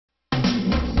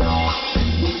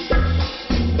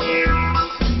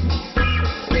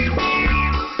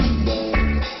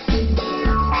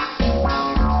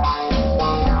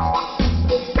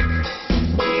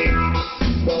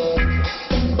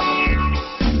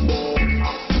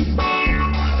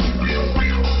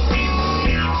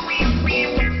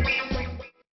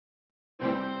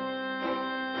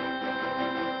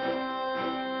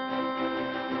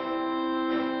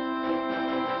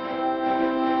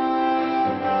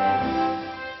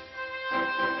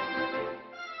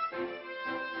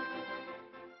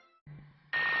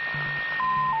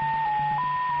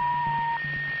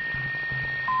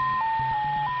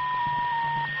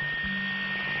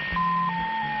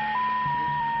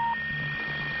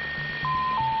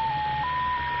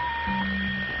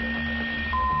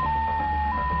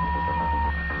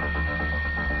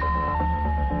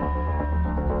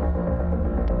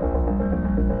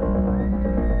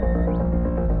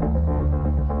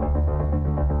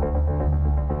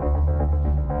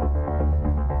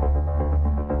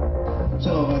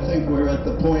think we're at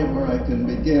the point where I can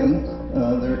begin.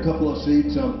 There are a couple of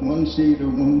seats up, one seat or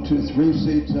 1, 2, 3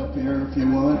 seats up here if you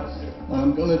want.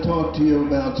 I'm going to talk to you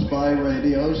about spy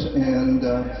radios and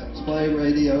the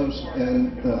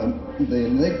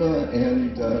Enigma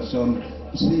and some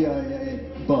CIA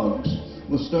bugs.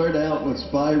 We'll start out with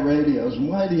spy radios.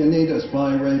 Why do you need a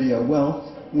spy radio?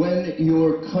 Well, when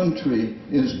your country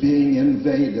is being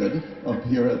invaded, up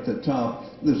here at the top,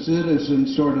 the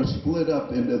citizens sort of split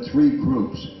up into 3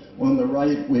 groups. On the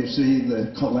right, we see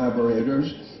the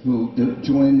collaborators who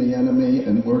join the enemy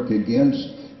and work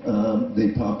against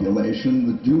the population.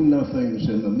 The do-nothings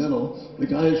in the middle. The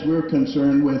guys we're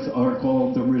concerned with are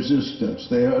called the resistance.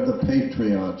 They are the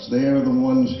patriots. They are the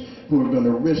ones who are going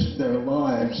to risk their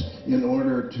lives in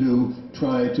order to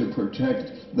try to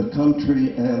protect the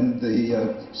country and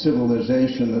the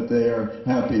civilization that they are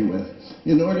happy with.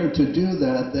 In order to do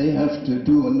that, they have to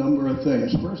do a number of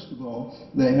things. First of all,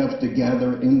 they have to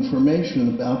gather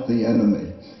information about the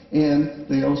enemy. And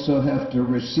they also have to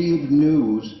receive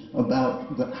news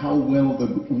about how well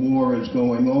the war is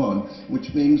going on,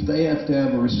 which means they have to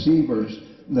have receivers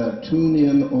that tune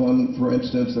in on, for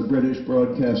instance, the British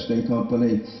Broadcasting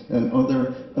Company and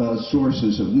other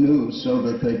sources of news so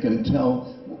that they can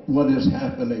tell what is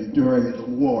happening during the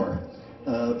war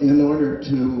in order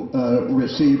to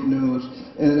receive news.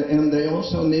 And they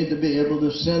also need to be able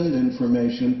to send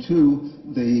information to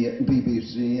the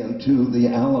BBC and to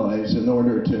the Allies in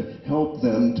order to help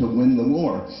them to win the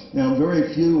war. Now,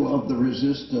 very few of the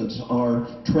resistance are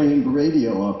trained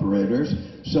radio operators,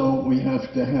 so we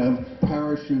have to have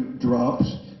parachute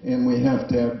drops, and we have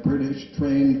to have British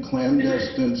trained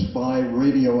clandestine spy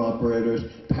radio operators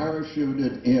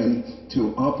parachuted in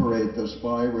to operate the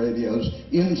spy radios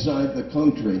inside the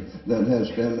country that has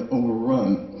been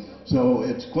overrun. So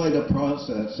it's quite a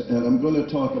process, and I'm going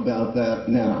to talk about that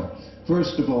now.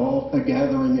 First of all,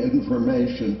 gathering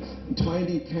information.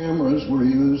 Tiny cameras were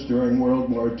used during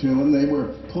World War II, and they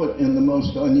were put in the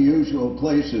most unusual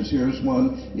places. Here's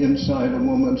one inside a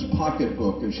woman's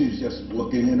pocketbook, and she's just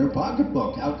looking in her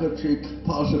pocketbook. How could she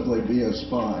possibly be a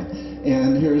spy?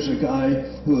 And here's a guy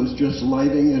who's just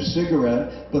lighting a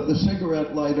cigarette, but the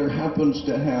cigarette lighter happens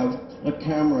to have a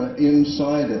camera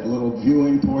inside it, a little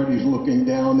viewing port. He's looking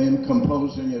down in,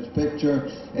 composing his picture,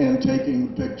 and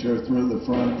taking the picture through the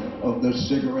front of the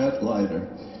cigarette lighter.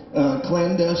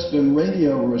 Clandestine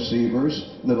radio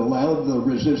receivers that allowed the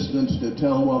resistance to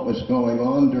tell what was going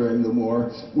on during the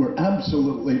war were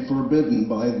absolutely forbidden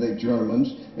by the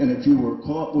Germans, and if you were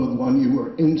caught with one, you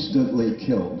were instantly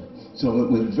killed. So it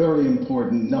was very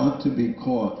important not to be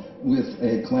caught with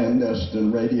a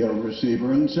clandestine radio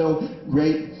receiver, and so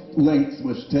great length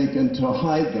was taken to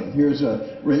hide them. Here's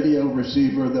a radio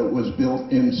receiver that was built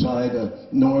inside a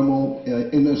normal,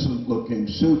 innocent-looking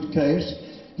suitcase.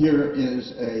 Here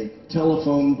is a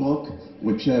telephone book,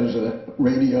 which has a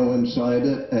radio inside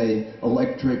it, an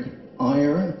electric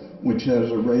iron, which has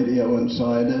a radio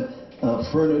inside it, a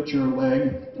furniture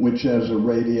leg, which has a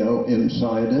radio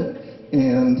inside it,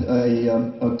 and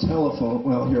a telephone,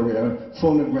 well, here we are,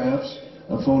 phonographs,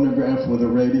 a phonograph with a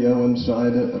radio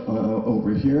inside it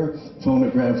over here,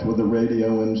 phonograph with a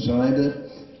radio inside it.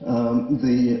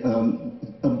 The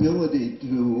ability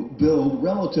to build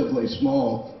relatively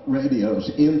small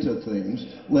radios into things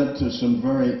led to some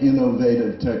very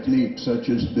innovative techniques, such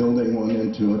as building one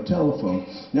into a telephone.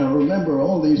 Now remember,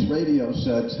 all these radio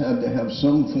sets had to have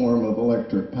some form of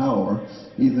electric power,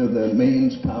 either the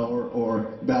mains power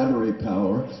or battery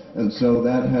power, and so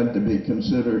that had to be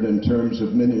considered in terms of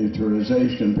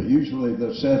miniaturization, but usually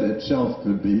the set itself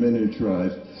could be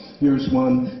miniaturized. Here's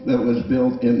one that was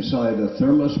built inside a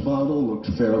thermos bottle,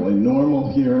 looks fairly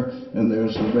normal here, and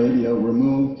there's a radio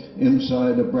removed.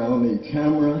 Inside a Brownie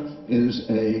camera is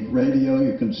a radio.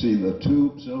 You can see the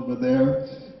tubes over there.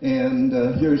 And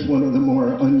here's one of the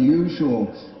more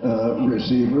unusual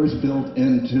receivers built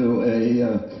into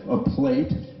a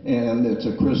plate, and it's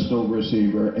a crystal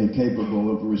receiver and capable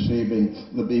of receiving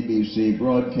the BBC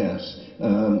broadcasts.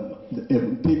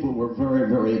 People were very,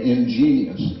 very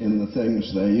ingenious in the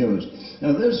things they used.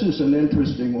 Now this is an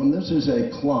interesting one. This is a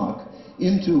clock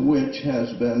into which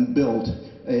has been built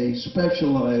a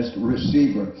specialized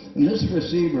receiver. And this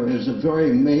receiver is a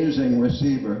very amazing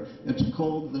receiver. It's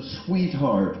called the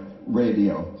Sweetheart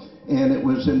radio. And it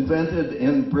was invented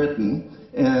in Britain,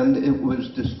 and it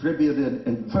was distributed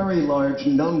in very large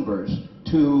numbers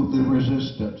to the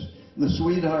resistance. The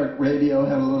Sweetheart radio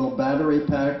had a little battery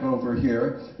pack over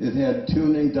here. It had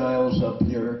tuning dials up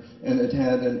here, and it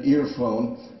had an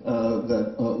earphone, a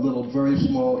little very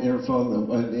small earphone that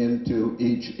went into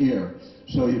each ear.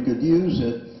 So you could use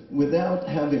it without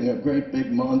having a great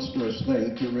big monstrous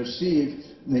thing to receive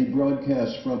the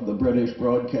broadcast from the British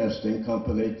Broadcasting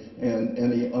Company and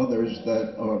any others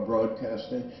that are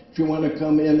broadcasting. If you want to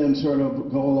come in and sort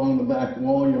of go along the back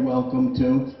wall, you're welcome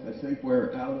to. I think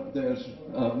we're out. There's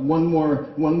one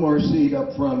more seat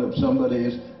up front. If somebody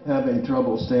is having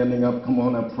trouble standing up, come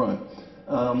on up front.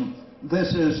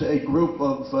 This is a group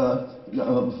of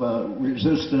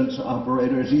resistance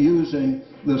operators using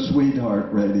the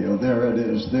Sweetheart radio. There it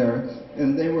is there.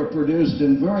 And they were produced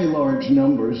in very large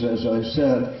numbers, as I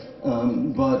said,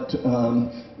 but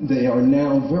they are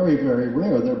now very, very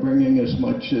rare. They're bringing as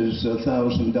much as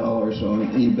 $1,000 on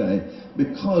eBay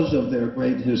because of their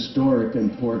great historic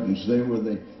importance. They were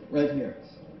right here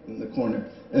in the corner,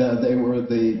 they were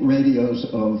the radios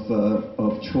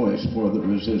of choice for the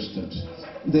resistance.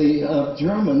 The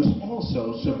Germans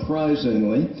also,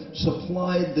 surprisingly,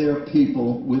 supplied their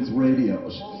people with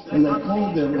radios. And they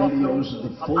called their radios the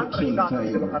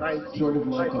Volksempfänger, sort of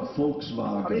like a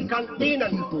Volkswagen, the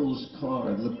people's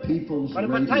car, the people's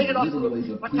radio, literally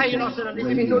the people's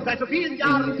radio.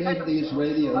 And they gave these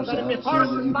radios out so that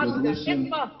you could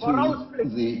listen to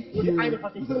hear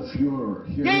the Führer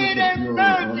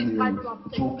on your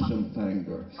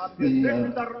Volksempfänger. The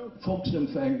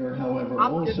Volksempfänger, however,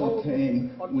 also came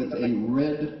with a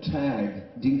red tag,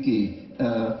 Dinky,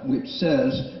 which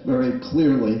says very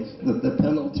clearly that the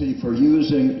penalty for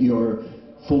using your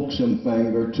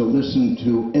Volksempfänger to listen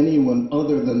to anyone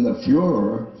other than the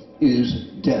Führer is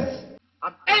death.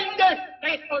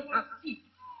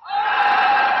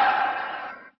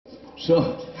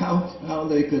 So how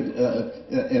they could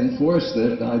enforce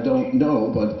that, I don't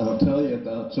know, but I'll tell you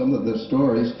about some of the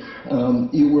stories.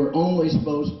 You were only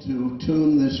supposed to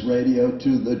tune this radio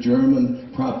to the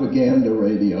German propaganda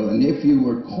radio, and if you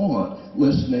were caught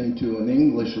listening to an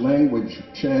English language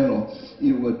channel,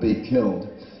 you would be killed.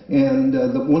 And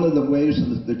one of the ways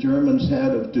that the Germans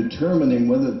had of determining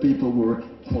whether people were,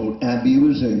 quote,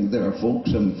 abusing their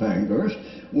Volksempfängers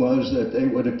was that they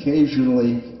would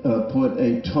occasionally put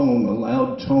a tone, a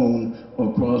loud tone,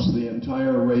 across the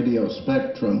entire radio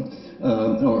spectrum,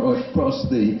 or across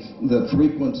the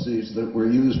frequencies that were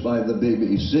used by the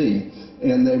BBC,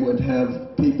 and they would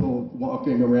have people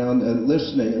walking around and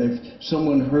listening, and if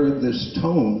someone heard this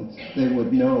tone, they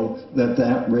would know that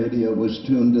that radio was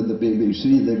tuned to the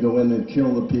BBC. They'd go in and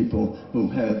kill the people who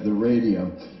had the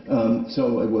radio.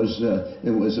 So it was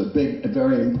a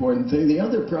very important thing. The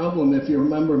other problem, if you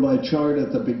remember my chart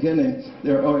at the beginning,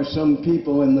 there are some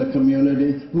people in the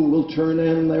community who will turn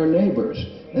in their neighbors.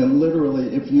 And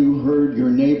literally, if you heard your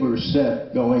neighbor's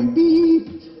set going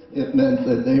beep, it meant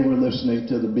that they were listening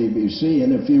to the BBC.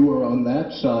 And if you were on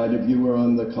that side, if you were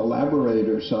on the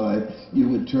collaborator side, you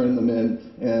would turn them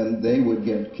in and they would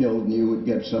get killed and you would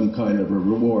get some kind of a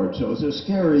reward. So it's a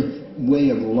scary way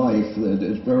of life that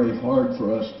is very hard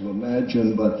for us to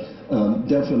imagine, but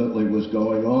definitely was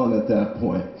going on at that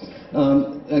point.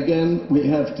 Again, we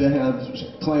have to have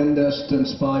clandestine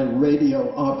spy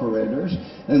radio operators,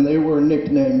 and they were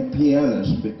nicknamed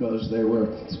pianists because they were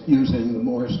using the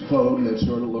Morse code and it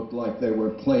sort of looked like they were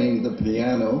playing the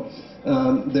piano.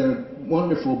 Their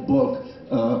wonderful book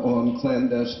on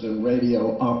clandestine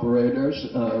radio operators,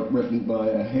 written by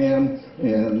a Ham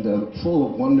and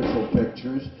full of wonderful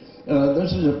pictures.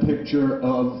 This is a picture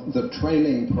of the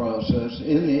training process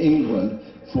in England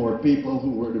for people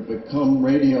who were to become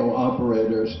radio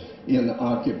operators in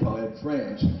occupied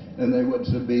France. And they would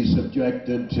be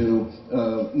subjected to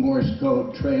Morse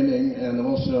code training and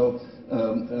also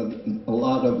a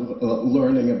lot of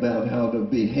learning about how to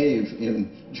behave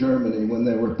in Germany when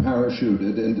they were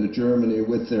parachuted into Germany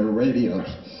with their radios.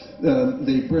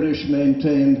 The British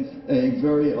maintained a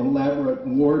very elaborate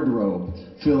wardrobe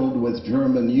filled with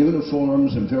German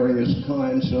uniforms of various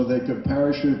kinds so they could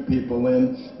parachute people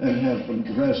in and have them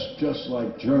dressed just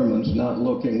like Germans, not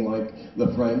looking like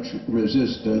the French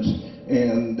resistance.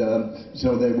 And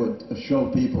so they would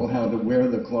show people how to wear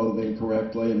the clothing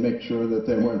correctly and make sure that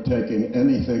they weren't taking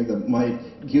anything that might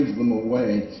give them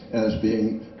away as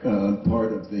being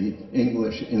part of the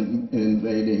English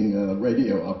invading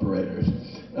radio operators.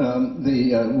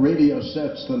 The radio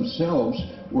sets themselves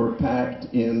were packed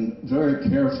in, very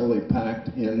carefully packed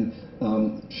in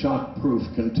shock-proof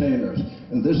containers.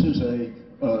 And this is a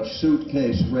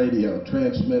suitcase radio,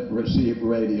 transmit, receive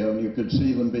radio, and you could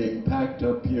see them being packed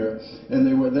up here. And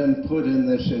they were then put in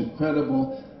this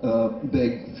incredible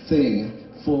big thing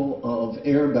full of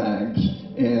airbags,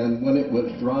 and when it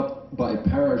was dropped by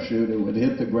parachute, it would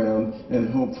hit the ground,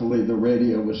 and hopefully the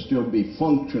radio would still be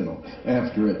functional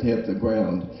after it hit the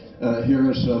ground. Here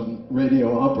are some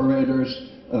radio operators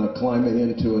climbing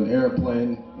into an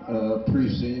airplane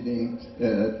preceding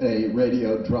a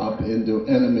radio drop into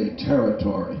enemy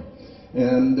territory.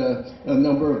 And a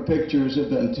number of pictures have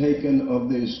been taken of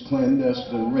these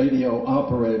clandestine radio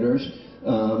operators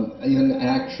in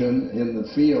action in the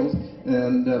field,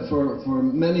 and for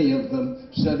many of them,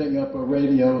 setting up a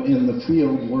radio in the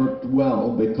field worked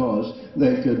well because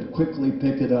they could quickly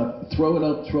pick it up, throw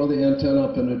the antenna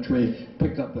up in a tree,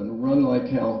 pick up and run like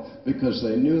hell, because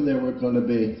they knew they were going to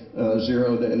be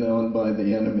zeroed in on by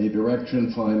the enemy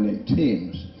direction-finding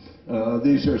teams.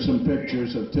 These are some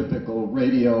pictures of typical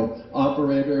radio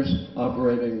operators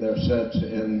operating their sets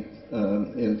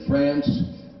in France.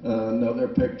 Another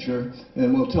picture,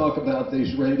 and we'll talk about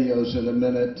these radios in a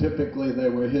minute. Typically they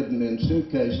were hidden in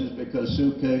suitcases because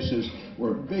suitcases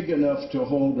were big enough to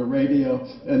hold a radio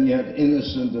and yet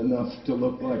innocent enough to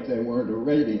look like they weren't a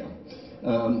radio.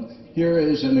 Here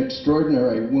is an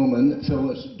extraordinary woman,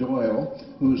 Phyllis Doyle,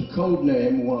 whose code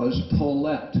name was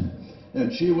Paulette,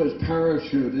 and she was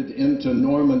parachuted into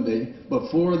Normandy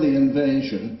before the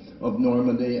invasion of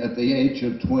Normandy at the age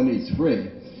of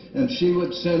 23. And she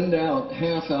would send out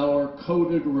half-hour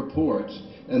coded reports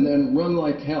and then run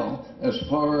like hell as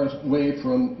far away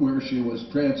from where she was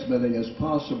transmitting as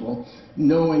possible,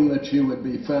 knowing that she would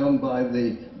be found by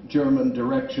the German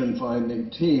direction-finding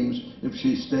teams if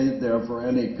she stayed there for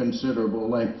any considerable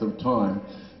length of time.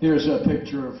 Here's a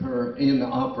picture of her in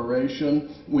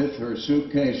operation with her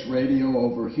suitcase radio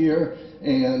over here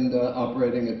and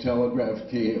operating a telegraph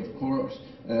key, of course.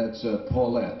 That's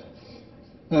Paulette.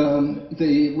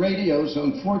 The radios,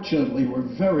 unfortunately, were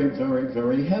very, very,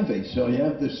 very heavy. So you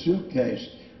have the suitcase,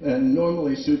 and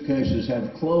normally suitcases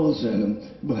have clothes in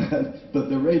them, but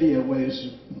the radio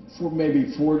weighs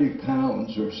maybe 40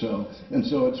 pounds or so. And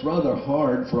so it's rather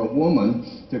hard for a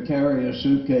woman to carry a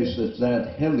suitcase that's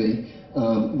that heavy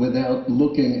without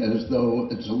looking as though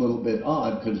it's a little bit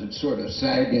odd, because it's sort of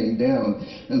sagging down.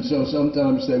 And so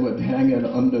sometimes they would hang it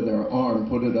under their arm,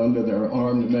 put it under their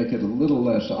arm to make it a little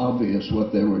less obvious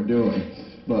what they were doing.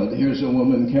 But here's a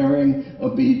woman carrying a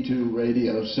B2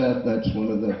 radio set. That's one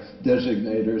of the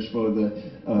designators for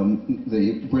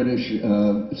the British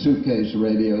suitcase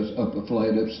radios up a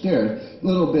flight of stairs. A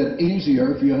little bit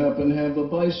easier if you happen to have a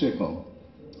bicycle.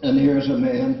 And here's a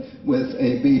man with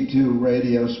a B2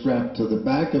 radio strapped to the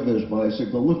back of his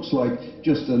bicycle. Looks like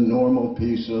just a normal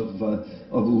piece of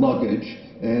luggage,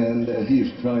 and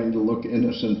he's trying to look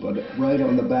innocent, but right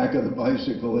on the back of the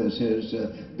bicycle is his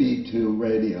B2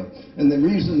 radio. And the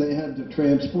reason they had to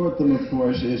transport them, of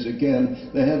course, is,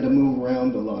 again, they had to move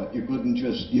around a lot. You couldn't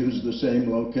just use the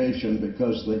same location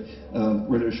because the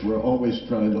British were always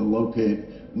trying to locate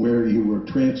where you were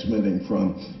transmitting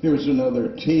from. Here's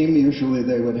another team. Usually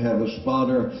they would have a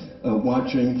spotter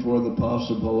watching for the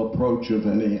possible approach of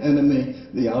any enemy.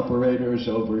 The operators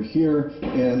over here,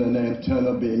 and an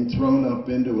antenna being thrown up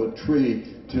into a tree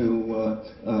to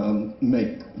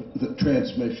make the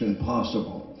transmission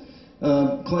possible.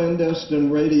 Clandestine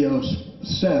radio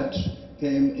sets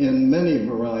came in many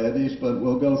varieties, but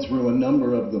we'll go through a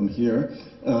number of them here.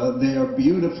 They are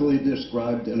beautifully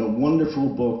described in a wonderful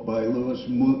book by Louis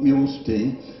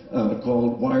Mulstein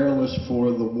called Wireless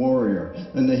for the Warrior.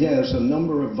 And he has a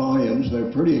number of volumes.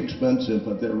 They're pretty expensive,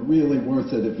 but they're really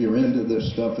worth it if you're into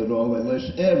this stuff at all. They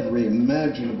list every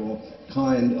imaginable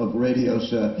kind of radio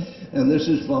set. And this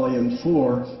is volume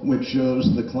 4, which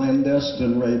shows the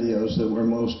clandestine radios that were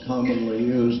most commonly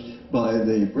used by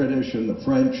the British and the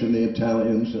French and the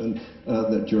Italians and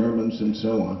the Germans and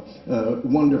so on.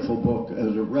 Wonderful book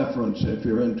as a reference if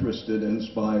you're interested in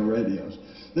spy radios.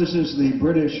 This is the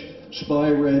British spy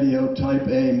radio Type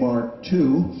A Mark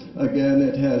II. Again,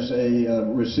 it has a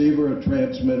receiver, a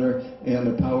transmitter, and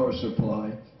a power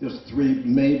supply. Just 3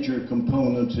 major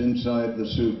components inside the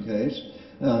suitcase.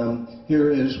 Here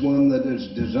is one that is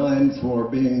designed for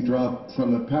being dropped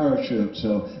from a parachute.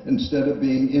 So instead of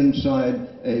being inside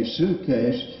a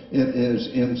suitcase, it is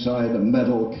inside a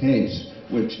metal case,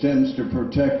 which tends to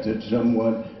protect it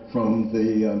somewhat from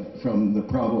the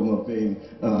problem of being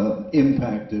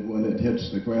impacted when it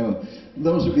hits the ground.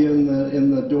 Those of you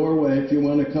in the doorway, if you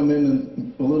want to come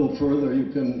in a little further,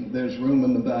 you can. There's room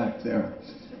in the back there.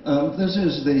 This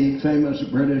is the famous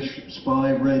British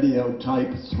spy radio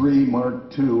Type 3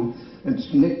 Mark II. It's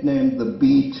nicknamed the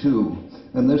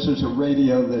B2. And this is a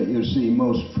radio that you see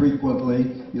most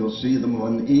frequently. You'll see them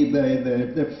on eBay.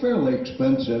 They're fairly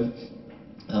expensive,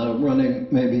 running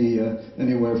maybe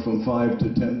anywhere from $5,000 to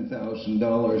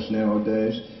 $10,000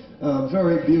 nowadays.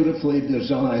 Very beautifully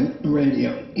designed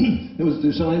radio. It was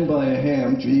designed by a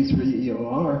ham,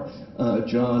 G3EOR,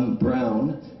 John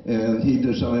Brown, and he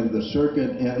designed the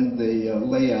circuit and the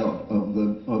layout of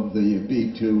the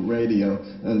B2 radio,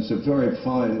 and it's a very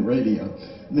fine radio.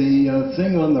 The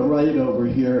thing on the right over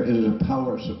here is a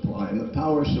power supply, and the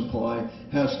power supply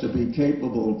has to be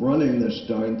capable of running this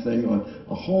darn thing on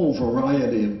a whole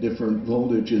variety of different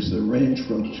voltages that range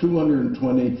from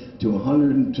 220 to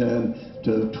 110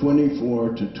 to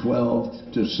 24 to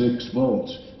 12 to 6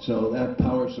 volts. So that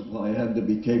power supply had to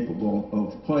be capable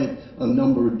of quite a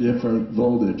number of different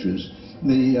voltages.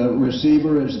 The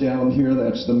receiver is down here.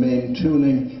 That's the main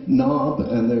tuning knob,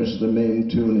 and there's the main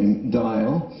tuning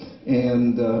dial.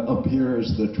 And up here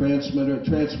is the transmitter.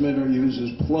 Transmitter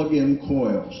uses plug-in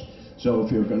coils. So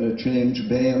if you're going to change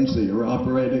bands that you're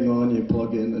operating on, you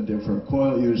plug in a different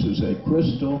coil. Uses a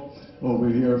crystal over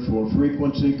here for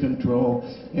frequency control,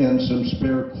 and some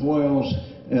spare coils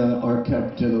are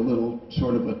kept in a little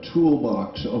sort of a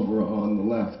toolbox over on the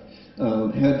left.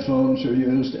 Headphones are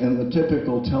used, and the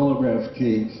typical telegraph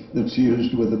key that's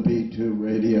used with a B2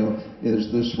 radio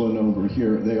is this one over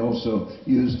here. They also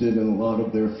used it in a lot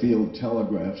of their field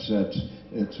telegraph sets.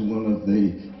 It's one of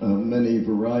the many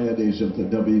varieties of the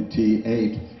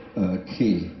WT8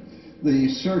 key. The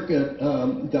circuit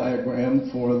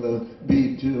diagram for the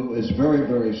B2 is very,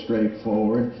 very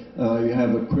straightforward. You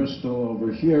have a crystal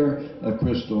over here, a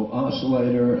crystal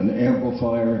oscillator, an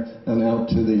amplifier, and out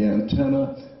to the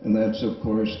antenna, and that's, of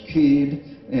course, keyed,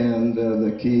 and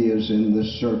the key is in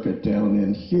this circuit down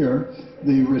in here.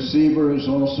 The receiver is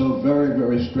also very,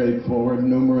 very straightforward.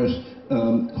 Numerous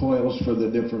coils for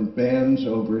the different bands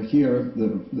over here.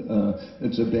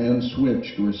 It's a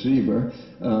band-switched receiver,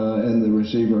 and the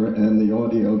receiver and the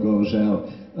audio goes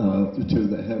out to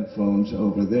the headphones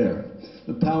over there.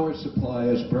 The power supply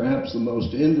is perhaps the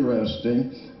most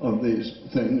interesting of these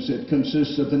things. It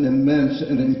consists of an immense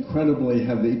and incredibly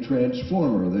heavy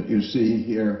transformer that you see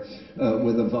here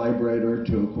with a vibrator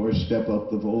to, of course, step up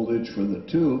the voltage for the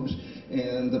tubes.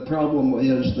 And the problem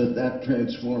is that that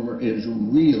transformer is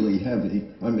really heavy.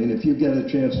 I mean, if you get a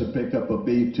chance to pick up a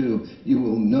B2, you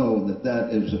will know that that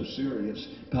is a serious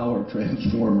power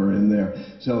transformer in there.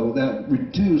 So that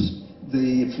reduced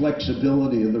the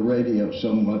flexibility of the radio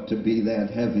somewhat to be that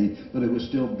heavy, but it was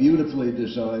still beautifully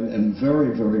designed and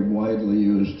very, very widely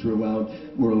used throughout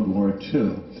World War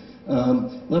II.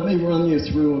 Let me run you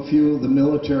through a few of the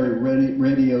military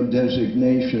radio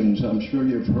designations. I'm sure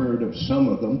you've heard of some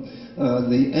of them.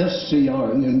 The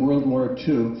SCR, in World War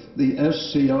II, the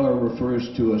SCR refers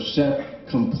to a set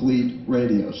complete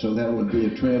radio, so that would be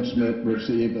a transmit,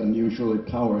 receive, and usually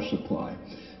power supply.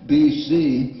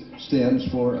 BC stands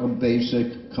for a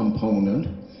basic component.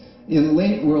 In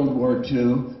late World War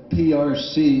II,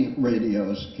 PRC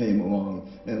radios came along,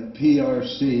 and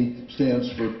PRC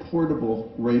stands for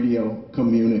Portable Radio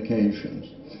Communications.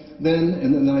 Then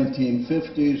in the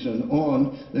 1950s and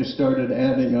on, they started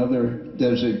adding other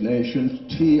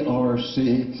designations,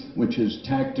 TRC, which is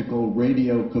Tactical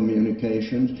Radio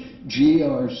Communications,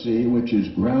 GRC, which is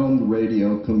Ground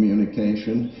Radio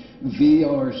Communications,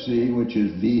 VRC, which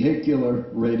is Vehicular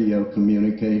Radio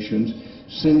Communications,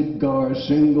 SYNCGAR,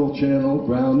 Single Channel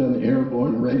Ground and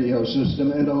Airborne Radio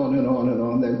System, and on and on and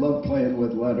on. They love playing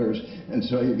with letters, and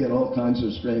so you get all kinds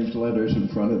of strange letters in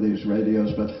front of these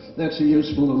radios, but that's a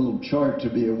useful little chart to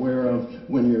be aware of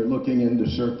when you're looking into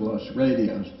surplus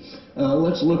radios.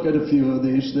 Let's look at a few of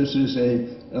these. This is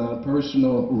a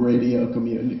personal radio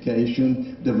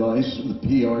communication device, the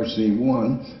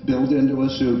PRC-1, built into a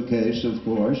suitcase, of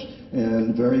course,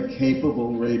 and very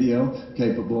capable radio,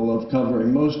 capable of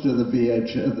covering most of the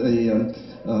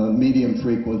medium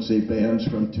frequency bands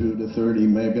from 2 to 30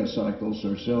 megacycles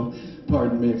or so.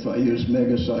 Pardon me if I use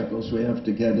megacycles. We have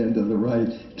to get into the right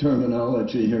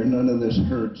terminology here. None of this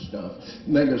hertz stuff.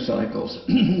 Megacycles.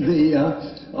 The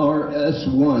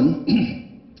RS-1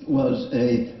 was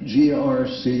a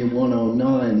GRC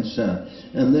 109 set,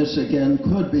 and this again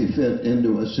could be fit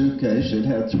into a suitcase. It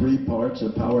had 3 parts: a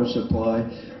power supply,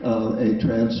 a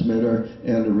transmitter,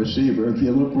 and a receiver. If you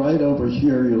look right over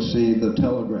here, you'll see the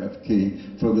telegraph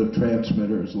key for the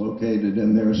transmitter is located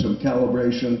in there. Some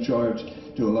calibration charts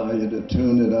to allow you to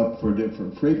tune it up for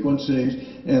different frequencies,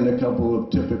 and a couple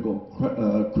of typical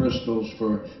crystals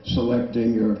for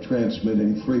selecting your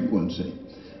transmitting frequency.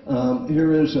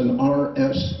 Here is an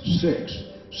RS6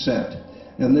 set,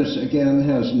 And this again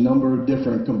has a number of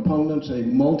different components, a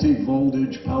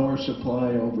multi-voltage power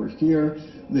supply over here,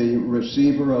 the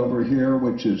receiver over here,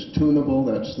 which is tunable,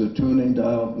 that's the tuning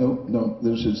dial. No,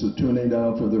 this is the tuning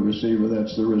dial for the receiver,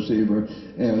 that's the receiver,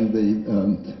 and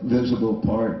the visible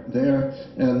part there.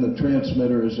 And the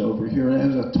transmitter is over here. It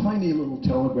has a tiny little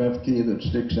telegraph key that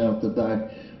sticks out the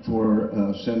back for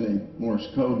sending Morse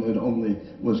code, and it only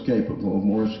was capable of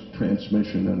Morse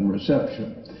transmission and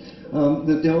reception.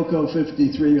 The Delco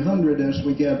 5300, as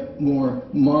we get more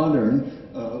modern,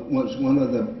 was one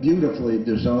of the beautifully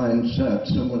designed sets.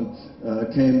 Someone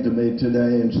came to me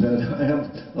today and said, I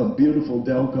have a beautiful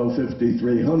Delco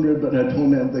 5300, but I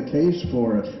don't have the case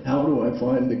for it. How do I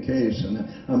find the case? And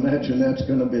I imagine that's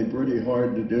going to be pretty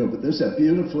hard to do. But this is a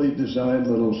beautifully designed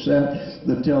little set.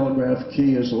 The telegraph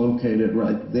key is located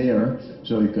right there,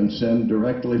 so you can send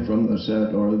directly from the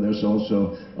set, or there's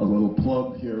also a little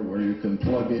plug here where you can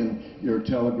plug in your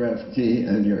telegraph key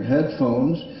and your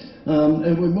headphones.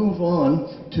 And we move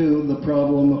on to the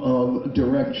problem of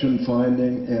direction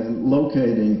finding and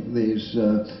locating these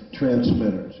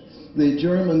transmitters. The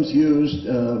Germans used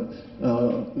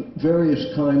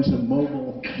various kinds of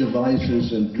mobile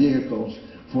devices and vehicles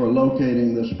for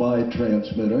locating the spy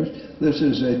transmitters. This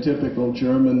is a typical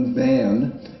German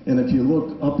van, and if you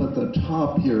look up at the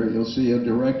top here, you'll see a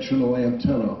directional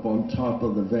antenna up on top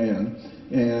of the van.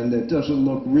 And it doesn't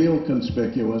look real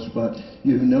conspicuous, but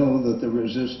you know that the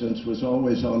resistance was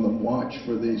always on the watch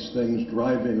for these things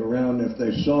driving around. If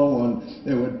they saw one,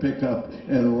 they would pick up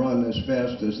and run as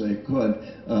fast as they could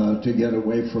to get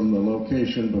away from the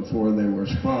location before they were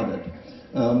spotted.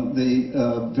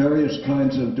 The various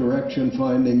kinds of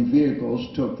direction-finding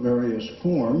vehicles took various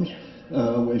forms.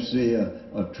 We see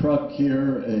a truck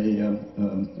here, a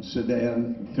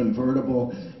sedan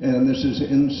convertible, and this is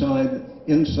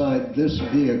inside this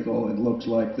vehicle. It looks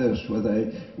like this, with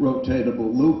a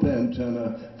rotatable loop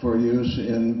antenna for use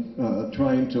in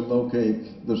trying to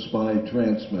locate the spy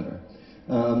transmitter.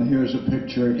 Here's a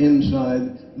picture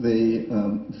inside the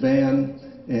van,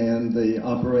 and the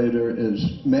operator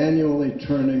is manually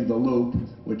turning the loop,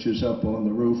 which is up on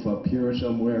the roof up here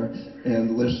somewhere,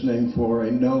 and listening for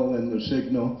a null in the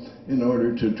signal in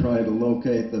order to try to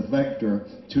locate the vector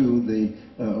to the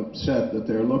set that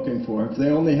they're looking for. If they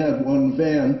only had one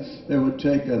van, they would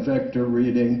take a vector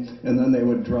reading, and then they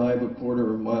would drive a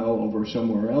quarter of a mile over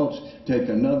somewhere else, take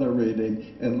another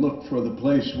reading, and look for the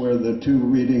place where the two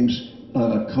readings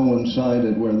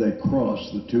coincided, where they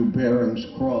crossed, the two bearings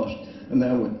crossed, and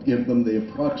that would give them the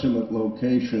approximate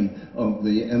location of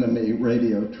the enemy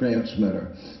radio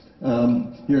transmitter.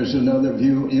 Here's another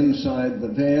view inside the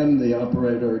van, the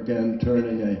operator again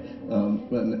turning a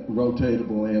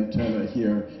rotatable antenna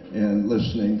here and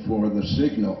listening for the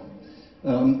signal.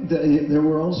 There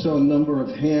were also a number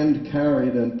of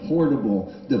hand-carried and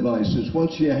portable devices.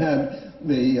 Once you had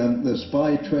the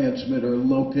spy transmitter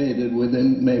located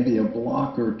within maybe a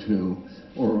block or two,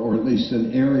 or at least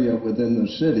an area within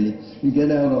the city, you get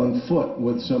out on foot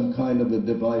with some kind of a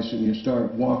device and you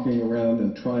start walking around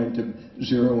and trying to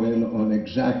zero in on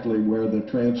exactly where the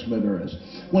transmitter is.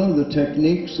 One of the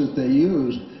techniques that they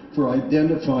used for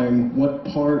identifying what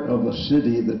part of a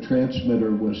city the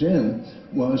transmitter was in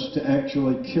was to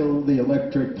actually kill the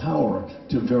electric power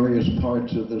to various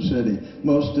parts of the city.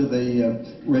 Most of the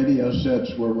radio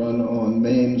sets were run on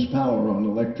mains power, on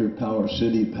electric power,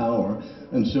 city power.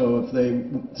 And so if they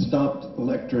stopped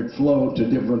electric flow to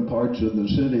different parts of the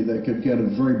city, they could get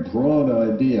a very broad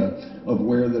idea of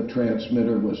where the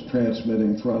transmitter was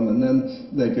transmitting from. And then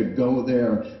they could go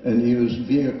there and use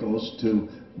vehicles to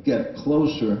get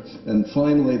closer, and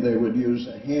finally they would use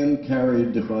a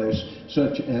hand-carried device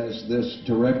such as this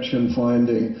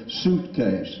direction-finding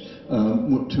suitcase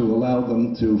to allow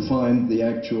them to find the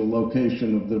actual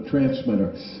location of the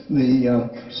transmitter. The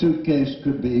suitcase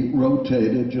could be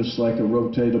rotated just like a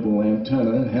rotatable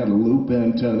antenna. It had a loop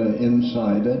antenna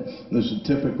inside it. This is a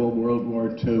typical World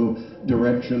War II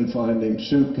direction-finding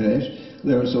suitcase.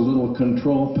 There's a little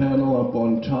control panel up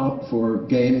on top for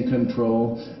gain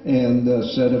control and a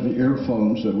set of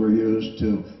earphones that were used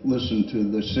to listen to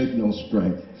the signal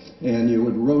strength. And you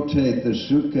would rotate the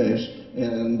suitcase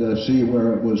and see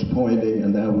where it was pointing,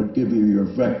 and that would give you your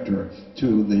vector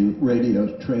to the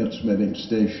radio transmitting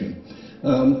station.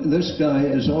 This guy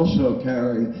is also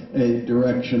carrying a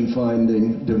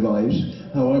direction-finding device.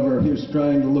 However, he's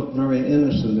trying to look very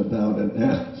innocent about it.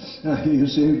 Now, you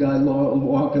see a guy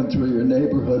walking through your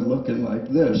neighborhood looking like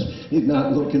this. He's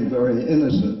not looking very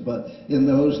innocent, but in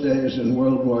those days in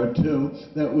World War II,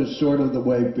 that was sort of the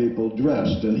way people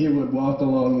dressed. And he would walk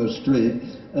along the street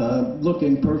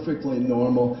looking perfectly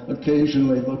normal,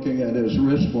 occasionally looking at his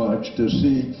wristwatch to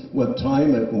see what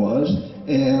time it was,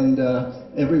 and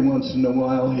every once in a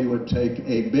while he would take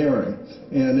a bearing.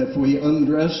 And if we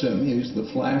undress him, he's the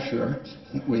flasher,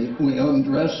 we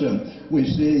undress him, we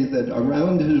see that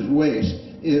around his waist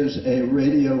is a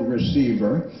radio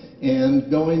receiver, and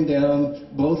going down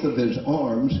both of his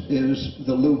arms is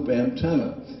the loop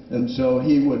antenna. And so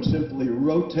he would simply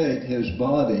rotate his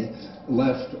body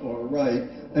left or right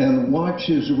and watch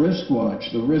his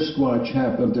wristwatch. The wristwatch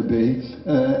happened to be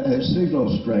a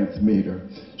signal strength meter.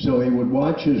 So he would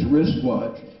watch his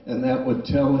wristwatch, and that would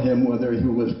tell him whether he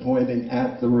was pointing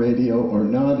at the radio or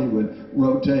not. He would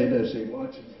rotate as he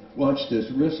watched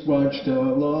his wristwatch tell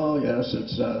him, oh, yes,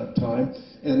 it's time.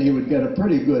 And he would get a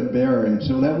pretty good bearing.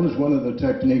 So that was one of the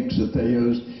techniques that they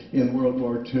used in World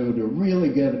War II to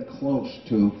really get it close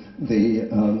to the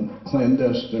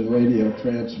clandestine radio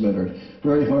transmitters.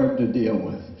 Very hard to deal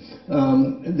with.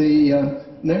 The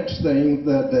next thing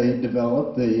that they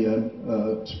developed,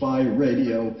 the spy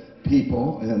radio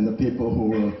people and the people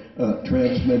who were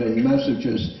transmitting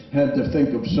messages had to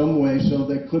think of some way so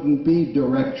they couldn't be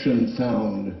direction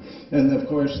found. And of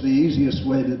course the easiest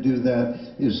way to do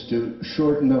that is to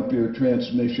shorten up your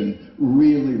transmission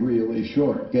really, really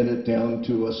short. Get it down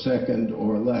to a second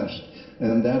or less.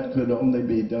 And that could only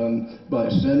be done by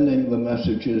sending the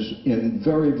messages in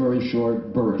very, very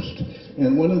short bursts.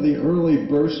 And one of the early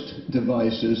burst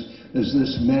devices is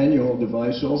this manual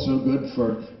device, also good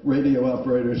for radio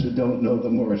operators who don't know the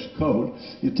Morse code.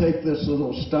 You take this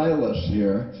little stylus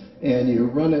here, and you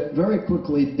run it very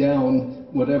quickly down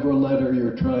whatever letter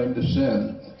you're trying to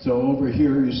send. So over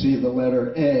here you see the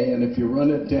letter A, and if you run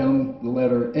it down the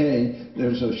letter A,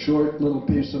 there's a short little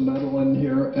piece of metal in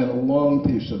here and a long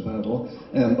piece of metal,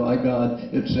 and by God,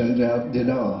 it sends out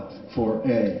dida for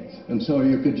A. And so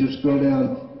you could just go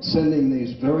down sending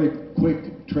these very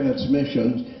quick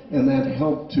transmissions, and that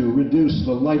helped to reduce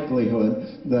the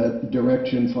likelihood that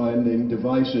direction-finding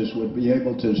devices would be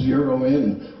able to zero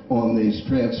in on these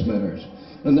transmitters.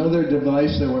 Another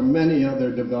device, there were many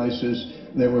other devices,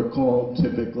 they were called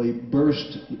typically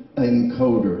burst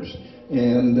encoders.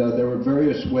 And there were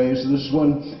various ways. This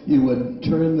one, you would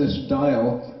turn this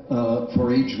dial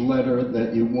for each letter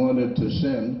that you wanted to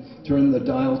send, turn the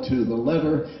dial to the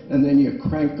letter, and then you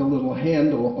crank a little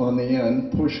handle on the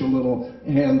end, push a little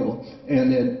handle,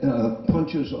 and it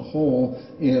punches a hole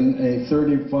in a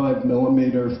 35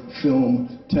 millimeter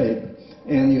film tape.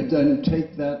 And you then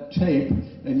take that tape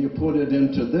and you put it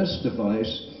into this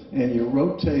device, and you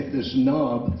rotate this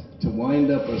knob to wind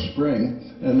up a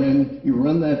spring, and then you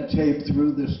run that tape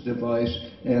through this device,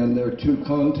 and there are two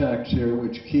contacts here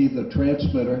which key the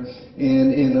transmitter,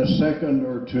 and in a second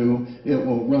or two it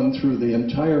will run through the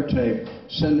entire tape,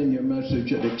 sending your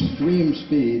message at extreme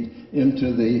speed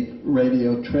into the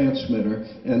radio transmitter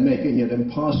and making it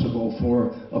impossible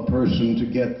for a person to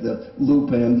get the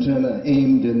loop antenna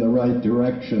aimed in the right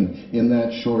direction in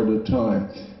that short a time.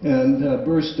 And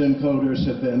burst encoders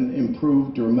have been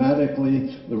improved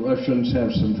dramatically. The Russians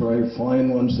have some very fine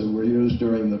ones that were used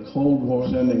during the Cold War,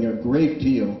 sending a great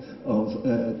deal of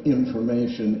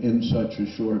information in such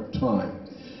a short time.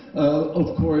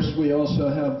 Of course, we also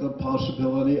have the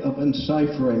possibility of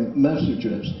enciphering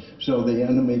messages, so the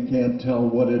enemy can't tell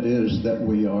what it is that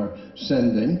we are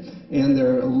sending. And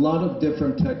there are a lot of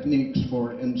different techniques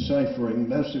for enciphering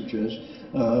messages.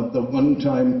 The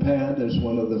one-time pad is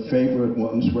one of the favorite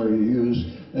ones, where you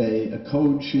use a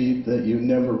code sheet that you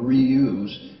never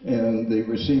reuse, and the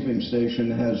receiving station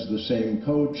has the same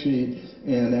code sheet,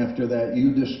 and after that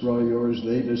you destroy yours,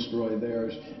 they destroy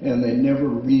theirs, and they never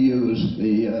reuse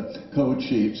the code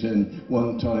sheets in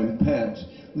one-time pads.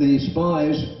 The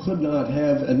spies could not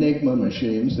have Enigma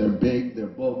machines. They're big, they're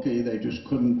bulky, they just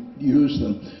couldn't use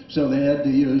them. So they had to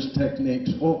use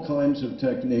techniques, all kinds of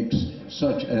techniques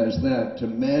such as that, to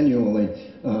manually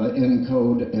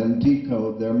encode and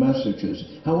decode their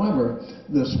messages. However,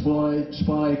 the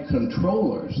spy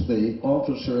controllers, the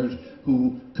officers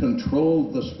who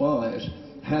controlled the spies,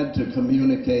 had to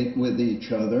communicate with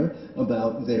each other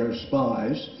about their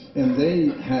spies, and they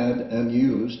had and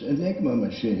used Enigma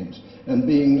machines. And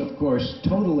being, of course,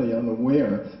 totally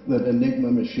unaware that Enigma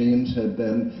machines had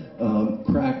been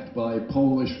cracked by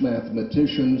Polish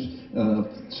mathematicians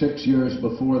 6 years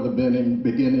before the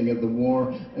beginning of the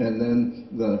war, and then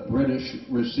the British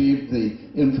received the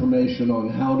information on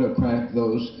how to crack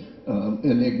those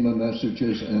Enigma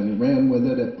messages and ran with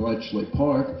it at Bletchley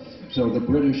Park. So the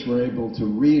British were able to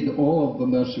read all of the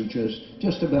messages,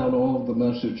 just about all of the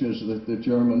messages that the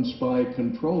German spy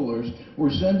controllers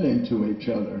were sending to each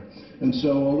other. And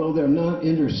so although they're not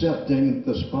intercepting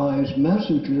the spies'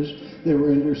 messages, they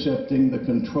were intercepting the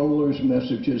controllers'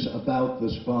 messages about the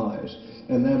spies.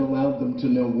 And that allowed them to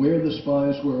know where the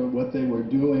spies were, what they were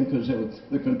doing, because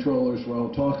the controllers were all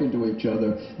talking to each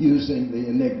other using the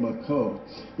Enigma code.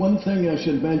 One thing I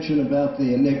should mention about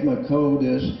the Enigma code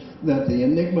is that the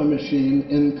Enigma machine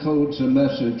encodes a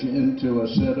message into a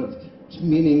set of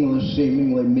meaningless,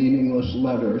 seemingly meaningless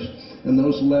letters, and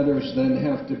those letters then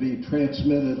have to be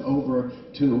transmitted over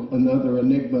to another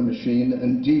Enigma machine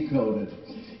and decoded.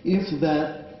 If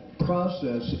that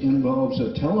process involves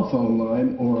a telephone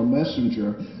line or a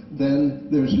messenger, then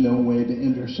there's no way to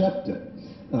intercept it.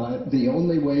 The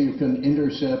only way you can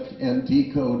intercept and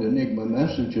decode Enigma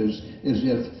messages is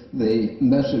if the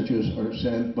messages are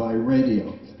sent by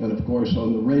radio. And of course,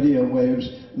 on the radio waves,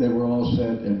 they were all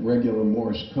sent in regular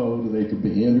Morse code. They could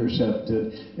be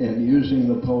intercepted, and using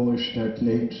the Polish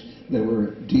techniques, they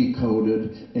were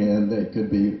decoded and they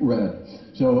could be read.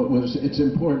 So it's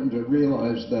important to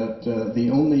realize that the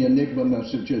only Enigma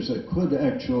messages that could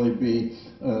actually be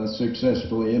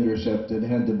successfully intercepted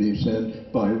had to be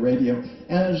sent by radio.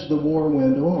 As the war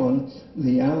went on,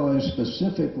 the Allies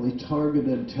specifically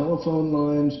targeted telephone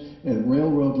lines and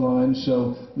railroad lines,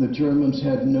 so the Germans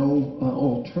had no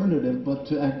alternative but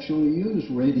to actually use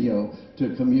radio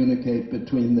to communicate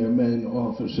between their main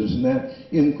offices. And that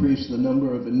increased the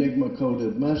number of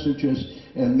Enigma-coded messages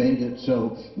and made it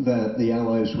so that the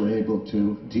Allies were able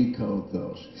to decode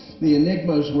those. The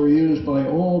Enigmas were used by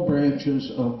all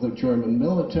branches of the German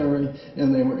military,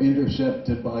 and they were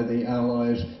intercepted by the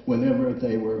Allies whenever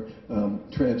they were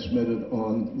transmitted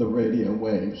on the radio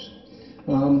waves.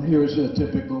 Here's a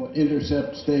typical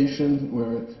intercept station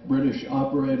where British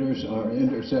operators are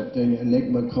intercepting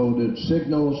Enigma-coded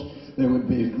signals. They would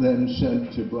be then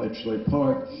sent to Bletchley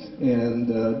Park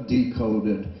and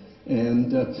decoded.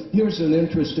 And here's an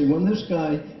interesting one. This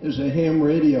guy is a ham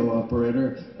radio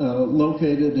operator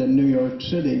located in New York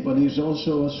City, but he's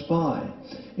also a spy.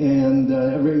 And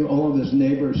all of his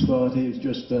neighbors thought he was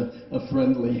just a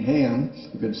friendly ham.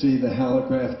 You can see the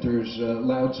Hallicrafter's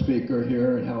loudspeaker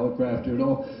here, and Hallicrafter, and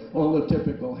all the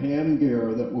typical ham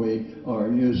gear that we are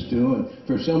used to. And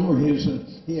for some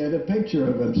reason, he had a picture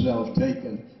of himself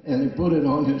taken, and he put it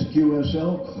on his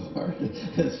QSL card.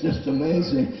 It's just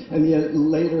amazing. And yet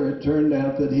later it turned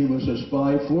out that he was a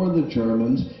spy for the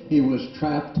Germans. He was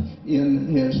trapped in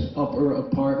his upper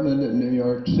apartment in New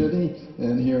York City,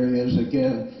 and here he is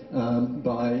again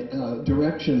by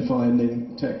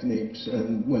direction-finding techniques.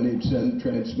 And when he'd send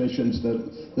transmissions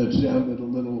that sounded a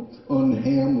little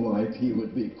un-ham-like, he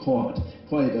would be caught.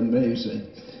 Quite amazing.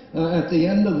 At the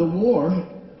end of the war,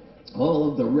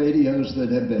 all of the radios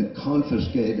that had been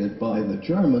confiscated by the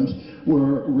Germans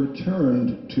were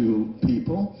returned to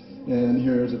people. And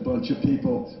here's a bunch of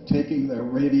people taking their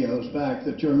radios back.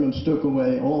 The Germans took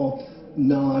away all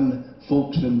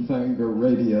non-Volksempfänger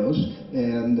radios,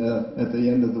 and at the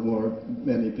end of the war,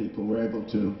 many people were able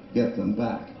to get them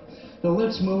back. Now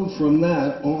let's move from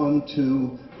that on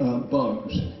to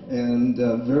bugs and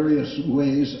various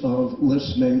ways of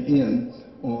listening in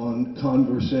on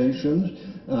conversations.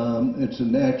 It's a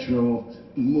natural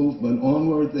movement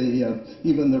onward.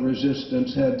 Even the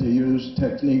resistance had to use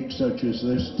techniques such as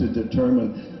this to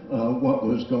determine what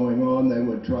was going on. They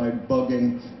would try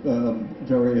bugging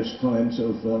various kinds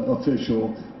of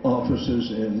official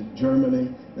offices in Germany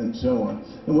and so on.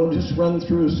 And we'll just run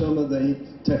through some of the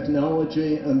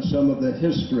technology and some of the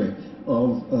history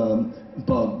of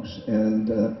bugs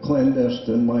and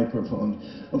clandestine microphones.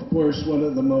 Of course, one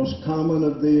of the most common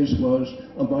of these was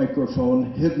a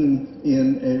microphone hidden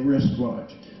in a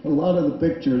wristwatch. A lot of the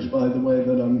pictures, by the way,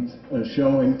 that I'm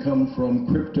showing come from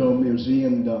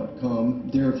cryptomuseum.com.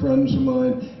 Dear friends of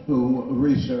mine who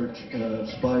research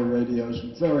spy radios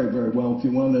very, very well. If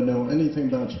you want to know anything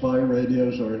about spy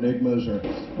radios or enigmas or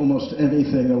almost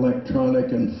anything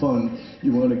electronic and fun,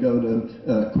 you want to go to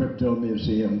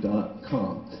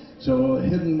cryptomuseum.com. So a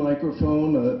hidden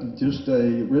microphone, just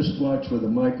a wristwatch with a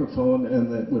microphone,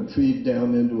 and that would feed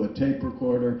down into a tape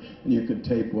recorder, and you could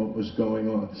tape what was going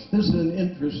on. This is an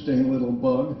interesting little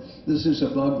bug. This is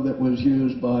a bug that was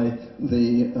used by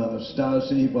the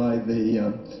Stasi, by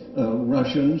the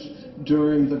Russians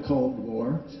during the Cold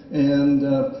War, and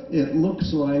it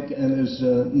looks like and is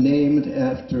named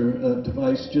after a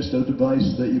device, just a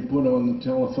device that you put on the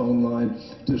telephone line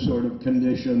to sort of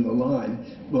condition the line,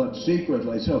 but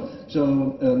secretly. So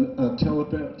a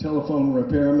telephone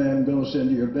repairman goes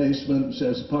into your basement and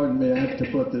says, "Pardon me, I have to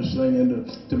put this thing in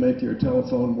to make your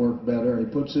telephone work better." He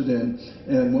puts it in,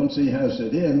 and once he has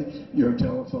it in, your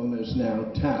telephone is now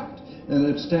tapped. And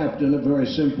it's tapped in a very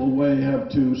simple way. You have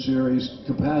two series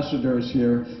capacitors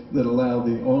here that allow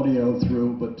the audio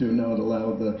through, but do not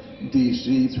allow the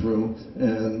DC through.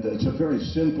 And it's a very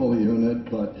simple unit,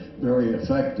 but very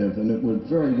effective. And it was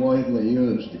very widely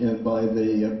used by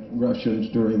the Russians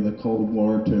during the Cold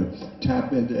War to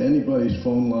tap into anybody's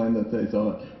phone line that they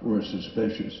thought were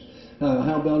suspicious.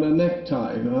 How about a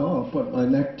necktie? Well, I'll put my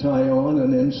necktie on,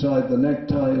 and inside the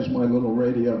necktie is my little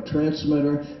radio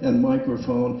transmitter and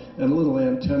microphone and a little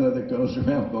antenna that goes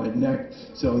around my neck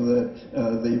so that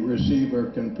the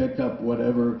receiver can pick up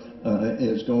whatever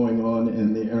is going on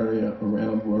in the area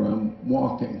around where I'm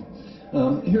walking.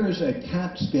 Here's a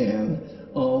CAT scan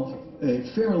of a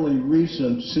fairly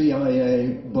recent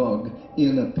CIA bug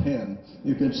in a pen.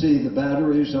 You can see the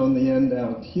batteries on the end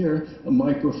out here, a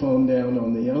microphone down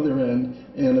on the other end,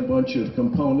 and a bunch of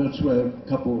components with a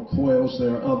couple of coils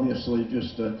there, obviously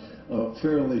just a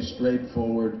fairly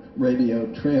straightforward radio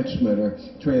transmitter,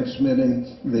 transmitting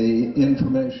the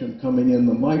information coming in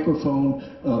the microphone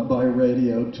by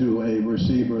radio to a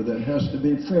receiver that has to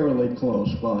be fairly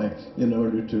close by in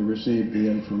order to receive the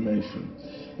information.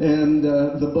 And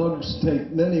the bugs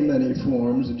take many, many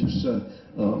forms. It's just a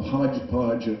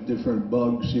hodgepodge of different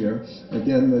bugs here.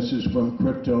 Again, this is from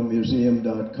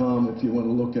cryptomuseum.com. If you want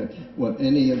to look at what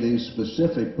any of these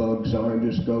specific bugs are,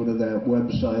 just go to that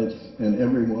website, and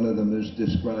every one of them is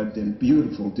described in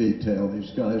beautiful detail. These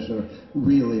guys are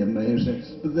really amazing.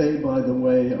 They, by the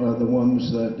way, are the ones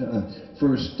that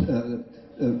first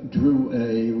drew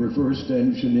a reversed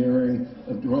engineering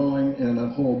drawing and a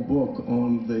whole book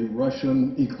on the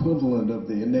Russian equivalent of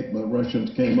the Enigma.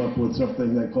 Russians came up with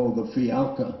something they called the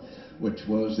Fialka, which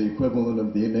was the equivalent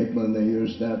of the Enigma, and they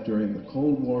used that during the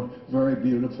Cold War. Very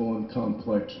beautiful and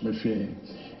complex machine.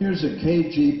 Here's a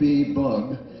KGB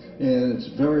bug, and it's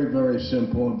very, very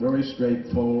simple and very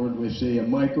straightforward. We see a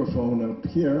microphone up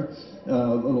here,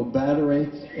 a little battery,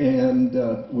 and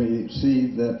we see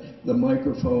that the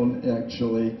microphone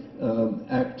actually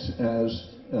acts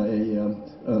as a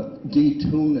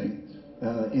detuning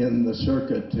in the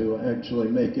circuit to actually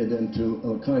make it into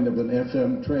a kind of an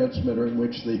FM transmitter in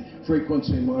which the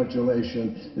frequency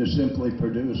modulation is simply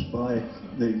produced by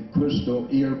the crystal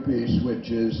earpiece,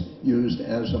 which is used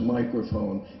as a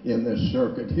microphone in this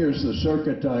circuit. Here's the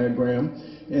circuit diagram,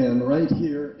 and right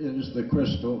here is the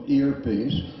crystal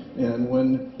earpiece, and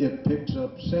when it picks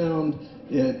up sound,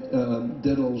 it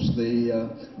diddles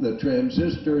the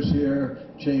transistors here,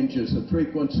 changes the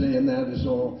frequency, and that is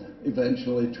all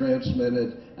eventually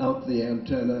transmitted out the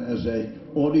antenna as a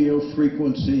audio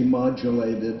frequency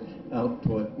modulated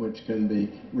output, which can be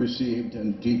received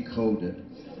and decoded.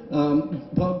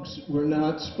 Bugs were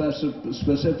not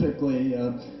specifically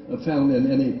found in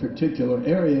any particular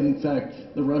area. In fact,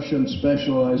 the Russians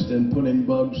specialized in putting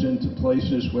bugs into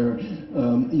places where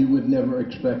you would never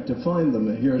expect to find them.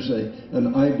 Here's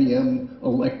an IBM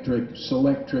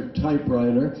Selectric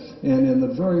typewriter, and in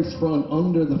the very front,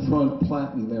 under the front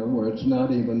platen there, where it's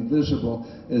not even visible,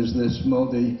 is this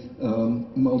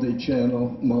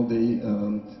multi-channel,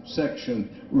 multi-section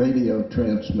radio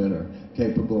transmitter,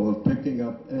 capable of picking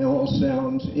up all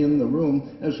sounds in the room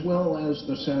as well as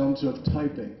the sounds of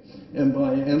typing. And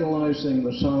by analyzing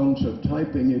the sounds of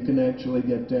typing, you can actually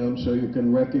get down so you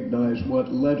can recognize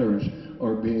what letters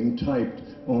are being typed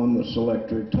on the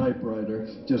Selectric typewriter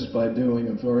just by doing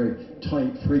a very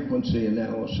tight frequency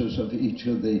analysis of each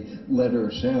of the letter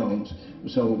sounds.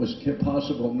 So it was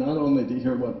possible not only to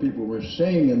hear what people were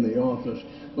saying in the office,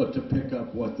 but to pick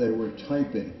up what they were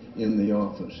typing in the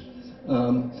office.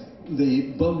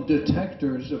 The bug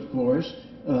detectors, of course,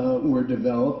 were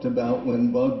developed about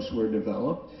when bugs were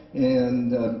developed.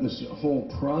 And this whole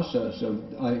process of,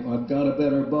 I've got a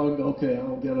better bug, okay,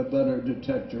 I'll get a better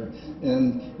detector.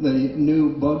 And the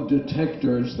new bug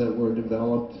detectors that were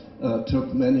developed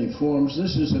took many forms.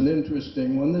 This is an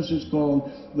interesting one. This is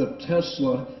called the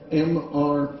Tesla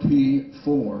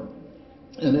MRP4.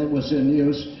 And it was in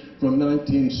use from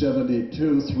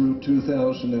 1972 through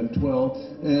 2012,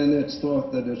 and it's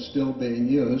thought that it's still being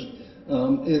used.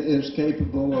 It is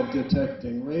capable of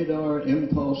detecting radar,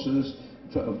 impulses,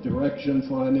 of direction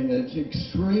finding. It's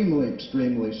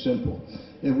extremely simple.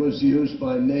 It was used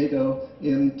by NATO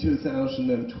in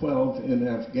 2012 in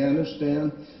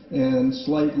Afghanistan and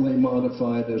slightly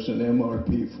modified as an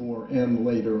MRP-4M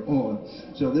later on.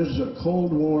 So this is a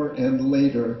Cold War and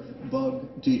later bug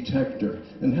detector.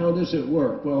 And how does it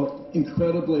work? Well,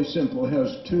 incredibly simple. It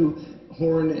has two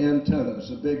horn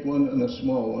antennas, a big one and a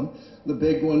small one. The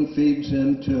big one feeds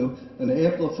into an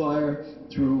amplifier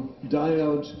through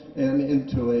diodes and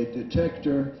into a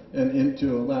detector and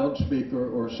into a loudspeaker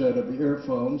or set of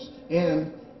earphones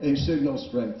and a signal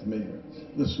strength meter.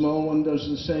 The small one does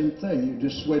the same thing. You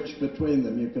just switch between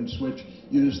them. You can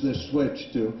use this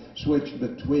switch to switch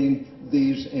between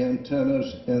these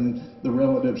antennas and the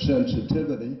relative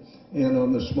sensitivity. And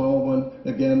on the small one,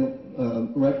 again,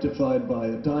 rectified by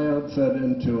a diode fed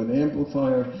into an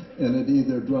amplifier, and it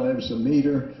either drives a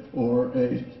meter or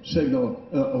a signal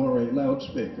or a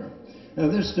loudspeaker. Now,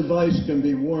 this device can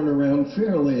be worn around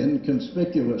fairly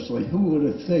inconspicuously. Who would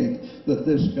have think that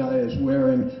this guy is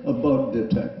wearing a bug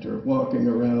detector, walking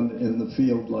around in the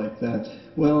field like that?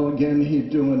 Well, again,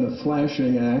 he's doing a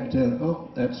flashing act, and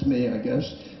oh, that's me, I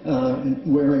guess,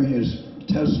 wearing his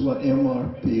Tesla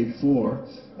MRP-4.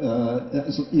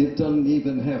 It doesn't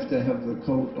even have to have the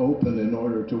coat open in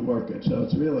order to work it. So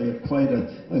it's really quite an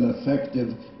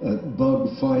effective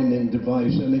bug-finding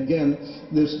device. And again,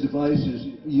 this device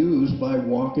is used by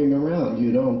walking around.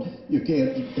 You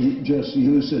can't just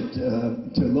use it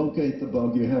to locate the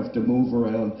bug. You have to move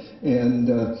around, and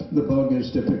the bug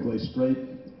is typically straight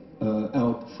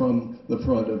out from the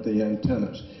front of the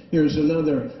antennas. Here's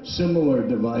another similar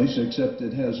device, except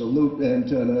it has a loop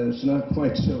antenna. It's not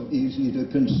quite so easy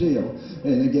to conceal.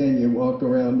 And again, you walk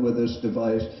around with this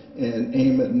device and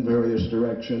aim it in various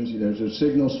directions. There's a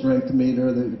signal strength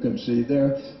meter that you can see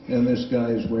there, and this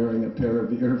guy is wearing a pair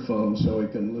of earphones so he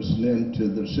can listen in to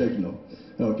the signal.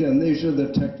 Now, again, these are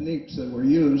the techniques that were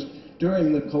used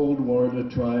during the Cold War to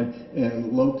try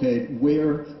and locate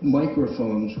where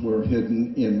microphones were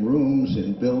hidden in rooms,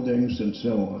 in buildings, and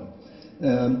so on.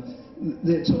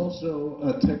 It's also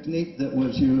a technique that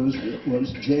was used,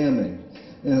 was jamming.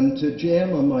 And to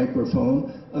jam a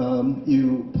microphone,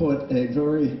 you put a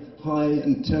very high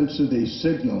intensity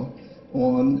signal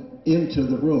into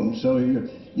the room. So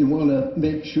you want to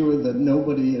make sure that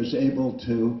nobody is able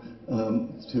to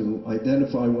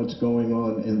identify what's going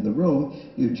on in the room.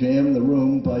 You jam the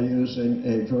room by using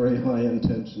a very high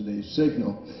intensity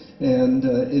signal. And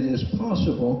it is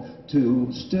possible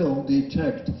to still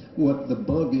detect what the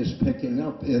bug is picking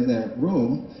up in that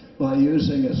room by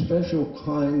using a special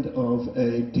kind of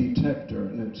a detector.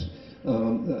 And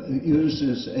it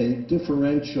uses a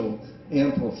differential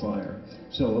amplifier.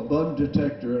 So a bug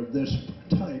detector of this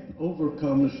type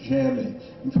overcomes jamming.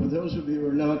 And for those of you who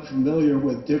are not familiar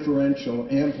with differential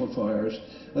amplifiers,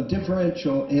 a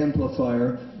differential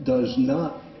amplifier does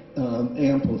not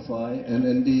amplify and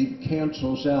indeed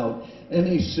cancels out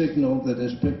any signal that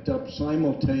is picked up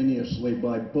simultaneously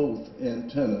by both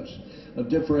antennas. A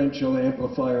differential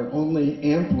amplifier only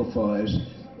amplifies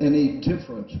any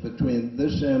difference between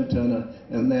this antenna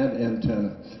and that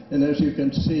antenna. And as you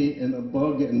can see in a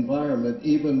bug environment,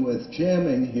 even with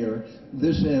jamming here,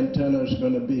 this antenna is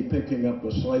going to be picking up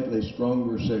a slightly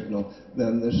stronger signal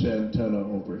than this antenna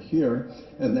over here,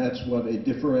 and that's what a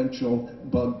differential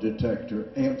bug detector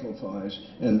amplifies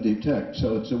and detects.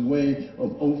 So it's a way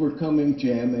of overcoming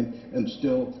jamming and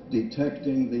still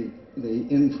detecting the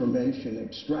information,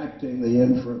 extracting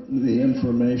the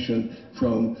information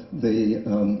from the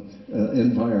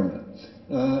environment.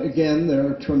 Again, there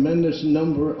are a tremendous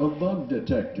number of bug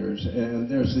detectors, and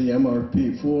there's the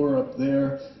MRP-4 up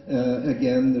there.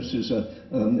 Again, this is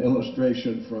an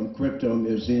illustration from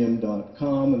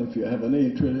cryptomuseum.com, and if you have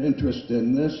any interest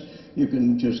in this, you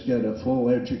can just get a full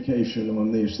education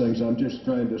on these things. I'm just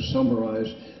trying to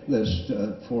summarize this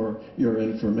for your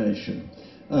information.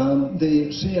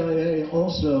 The CIA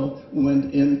also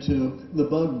went into the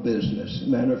bug business.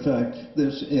 Matter of fact,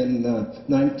 this in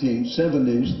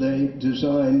 1970s, they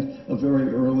designed a very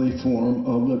early form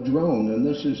of a drone, and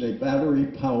this is a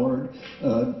battery-powered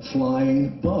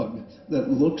flying bug that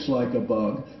looks like a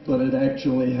bug, but it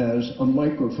actually has a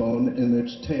microphone in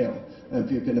its tail. And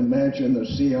if you can imagine the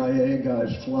CIA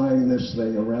guys flying this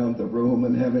thing around the room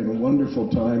and having a wonderful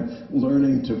time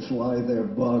learning to fly their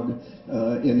bug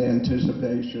in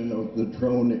anticipation of the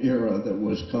drone era that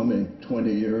was coming 20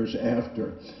 years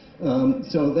after.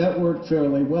 So that worked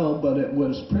fairly well, but it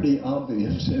was pretty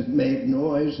obvious. It made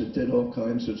noise, it did all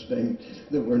kinds of things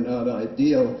that were not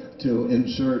ideal to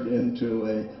insert into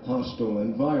a hostile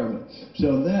environment.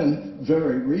 So then,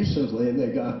 very recently,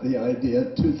 they got the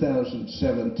idea,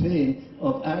 2017,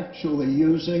 of actually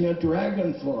using a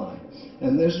dragonfly.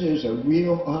 And this is a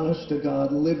real,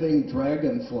 honest-to-God, living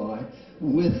dragonfly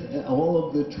with all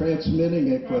of the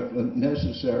transmitting equipment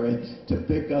necessary to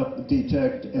pick up,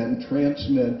 detect, and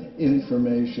transmit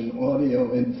information,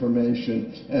 audio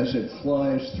information, as it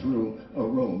flies through a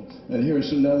room. And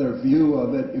here's another view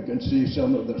of it. You can see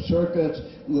some of the circuits,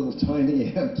 little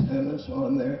tiny antennas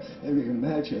on there. And you can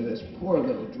imagine this poor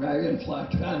little dragonfly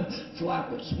trying to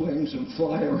flap its wings and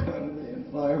fly around the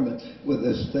environment with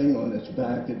this thing on its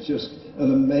back. It's just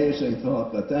an amazing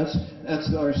thought, but that's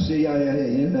our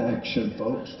CIA in action,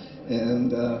 folks,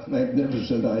 and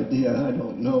magnificent idea. I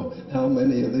don't know how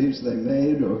many of these they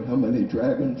made or how many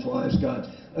dragonflies got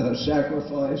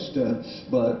sacrificed,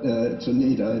 but it's a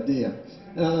neat idea.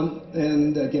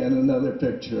 And again, another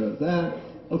picture of that.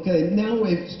 Okay, now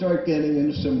we start getting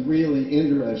into some really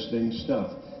interesting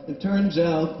stuff. It turns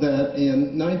out that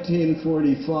in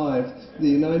 1945,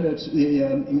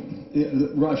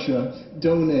 Russia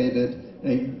donated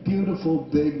a beautiful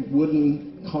big wooden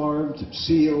carved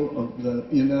seal of the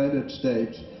United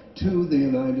States to the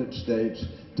United States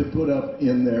to put up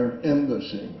in their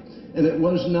embassy. And it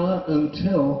was not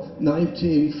until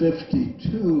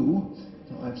 1952,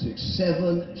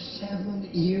 7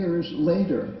 years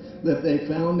later, that they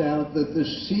found out that the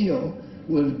seal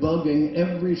was bugging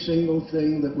every single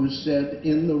thing that was said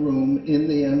in the room in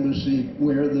the embassy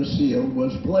where the seal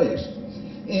was placed.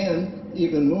 And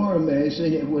even more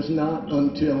amazing, it was not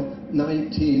until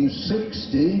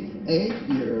 1960, 8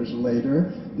 years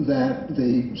later, that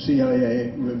the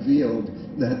CIA revealed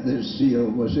that this seal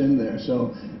was in there.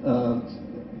 So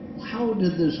how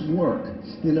did this work?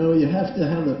 You know, you have to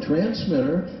have a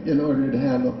transmitter in order to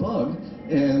have a bug,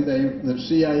 and the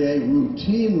CIA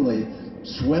routinely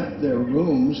swept their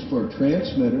rooms for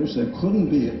transmitters. There couldn't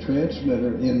be a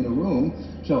transmitter in the room,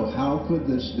 so how could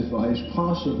this device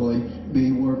possibly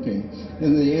be working?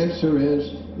 And the answer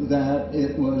is that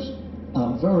it was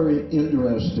a very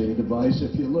interesting device.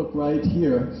 If you look right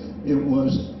here, it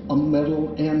was a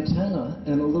metal antenna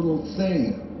and a little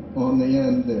thing on the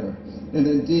end there. And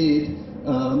indeed,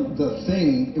 the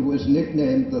thing, it was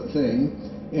nicknamed the thing,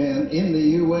 and in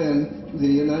the UN, the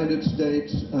United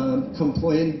States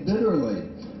complained bitterly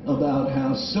about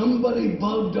how somebody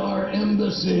bugged our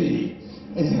embassy.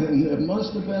 And it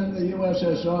must have been the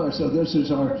USSR. So this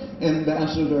is our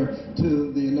ambassador to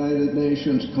the United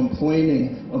Nations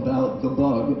complaining about the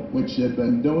bug, which had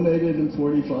been donated in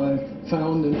 45,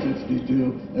 found in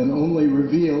 52, and only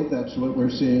revealed, that's what we're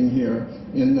seeing here,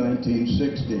 in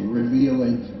 1960,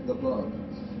 revealing the bug.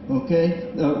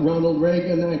 Okay, Ronald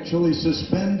Reagan actually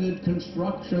suspended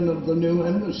construction of the new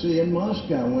embassy in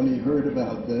Moscow when he heard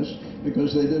about this,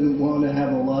 because they didn't want to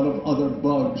have a lot of other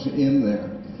bugs in there.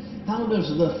 How does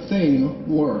the thing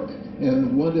work,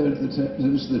 and what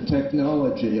is the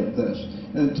technology of this?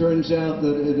 And it turns out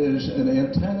that it is an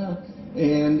antenna,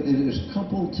 and it is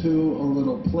coupled to a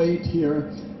little plate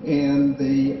here, and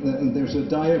there's a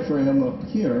diaphragm up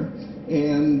here.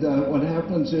 And what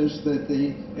happens is that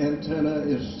the antenna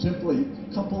is simply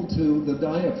coupled to the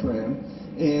diaphragm,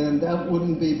 and that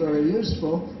wouldn't be very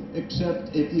useful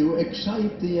except if you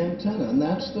excite the antenna, and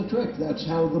that's the trick. That's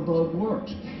how the bug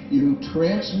works. You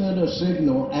transmit a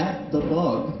signal at the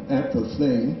bug, at the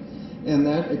thing, and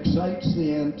that excites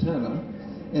the antenna,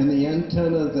 and the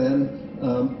antenna then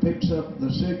picks up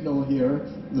the signal here.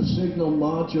 The signal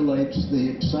modulates the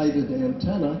excited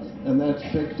antenna, and that's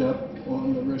picked up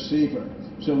on the receiver.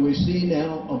 So we see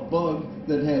now a bug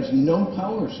that has no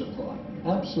power supply.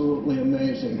 Absolutely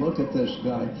amazing. Look at this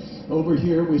guy. Over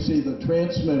here we see the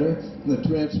transmitter. The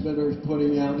transmitter is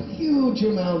putting out a huge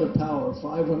amount of power,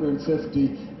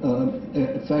 550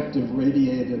 effective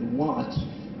radiated watts,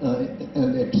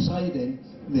 and exciting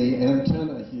the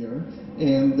antenna here.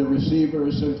 And the receiver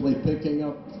is simply picking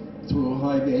up through a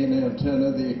high gain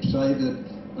antenna the excited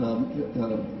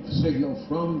signal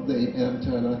from the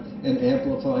antenna and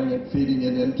amplifying it, feeding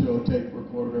it into a tape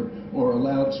recorder or a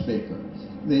loudspeaker.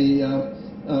 The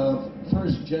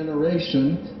first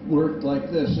generation worked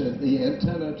like this. The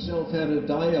antenna itself had a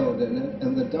diode in it,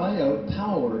 and the diode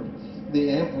powered the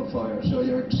amplifier. So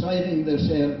you're exciting this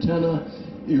antenna,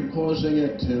 you're causing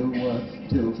it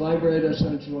to vibrate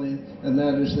essentially, and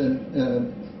that is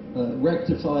then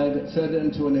rectified, fed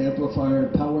into an amplifier,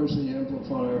 powers the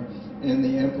amplifier, and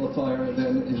the amplifier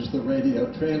then is the radio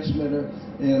transmitter,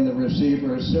 and the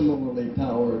receiver is similarly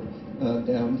powered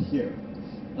down here.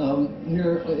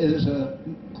 Here is a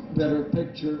better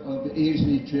picture of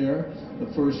Easy Chair, the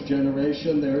first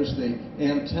generation. There's the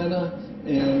antenna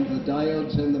and the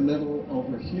diodes in the middle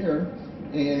over here.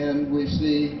 And we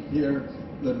see here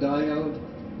the diode,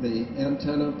 the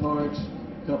antenna parts,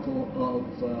 a couple of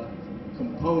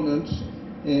components.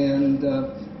 And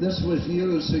this was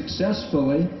used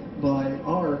successfully by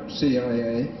our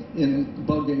CIA in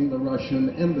bugging the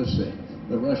Russian embassy.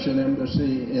 The Russian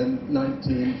embassy in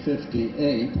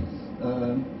 1958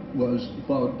 was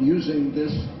bugged using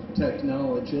this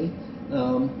technology.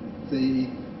 The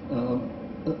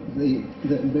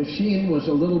machine was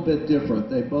a little bit different.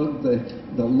 They bugged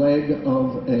the leg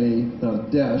of a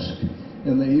desk,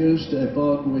 and they used a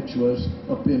bug which was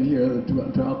up in here that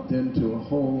dropped into a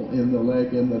hole in the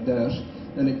leg in the desk.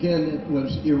 And again, it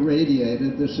was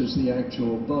irradiated. This is the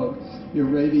actual bug,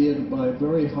 irradiated by a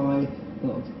very high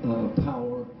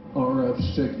power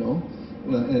RF signal,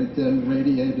 and then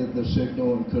radiated the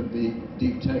signal and could be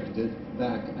detected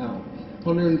back out.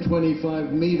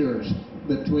 125 meters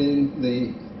between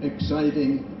the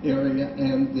exciting area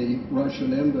and the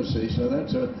Russian embassy. So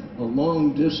that's a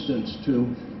long distance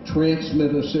to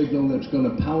transmit a signal that's going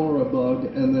to power a bug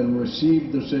and then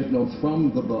receive the signal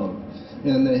from the bug.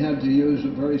 And they had to use a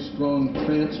very strong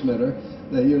transmitter.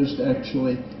 They used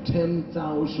actually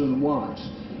 10,000 watts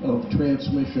of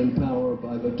transmission power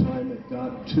by the time it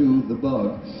got to the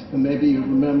bug. And maybe you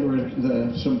remember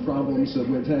some problems that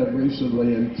we've had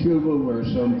recently in Cuba where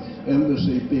some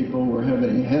embassy people were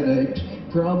having headaches.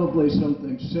 Probably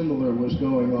something similar was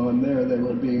going on there. They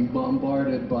were being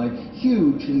bombarded by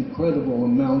huge, incredible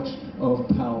amounts of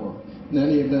power. In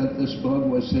any event, this bug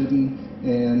was hidden,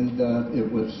 and it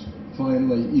was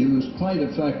finally used quite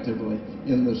effectively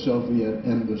in the Soviet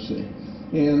embassy.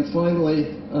 And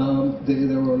finally,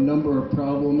 there were a number of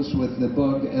problems with the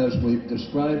bug as we've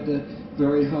described it.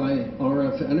 Very high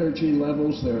RF energy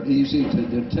levels. They're easy to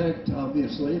detect,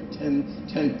 obviously.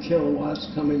 10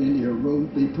 kilowatts coming into your room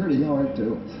would be pretty hard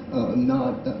to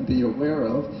not be aware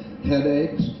of.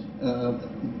 Headaches,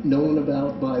 known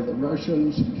about by the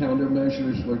Russians.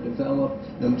 Countermeasures were developed,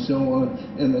 and so on.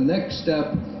 And the next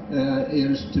step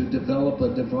is to develop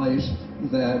a device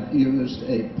that used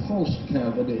a pulse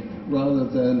cavity rather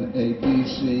than a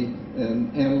DC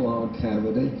and analog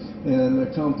cavity. And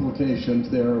the complications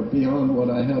there are beyond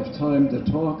what I have time to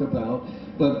talk about,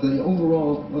 but the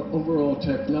overall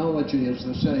technology is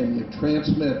the same. You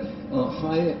transmit a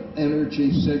high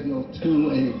energy signal to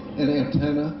an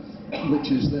antenna,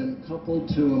 which is then coupled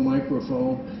to a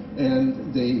microphone,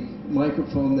 and the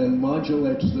microphone then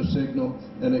modulates the signal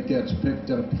and it gets picked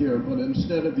up here. But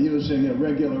instead of using a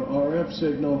regular RF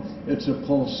signal, it's a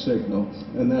pulse signal,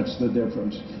 and that's the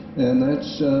difference. And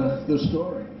that's the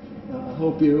story. I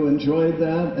hope you enjoyed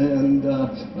that, and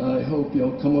I hope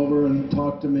you'll come over and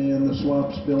talk to me in the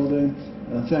SWAPS building.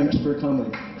 Thanks for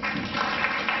coming.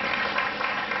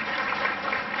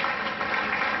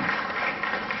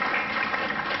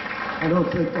 I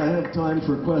don't think I have time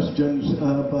for questions,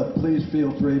 but please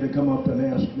feel free to come up and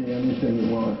ask me anything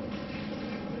you want.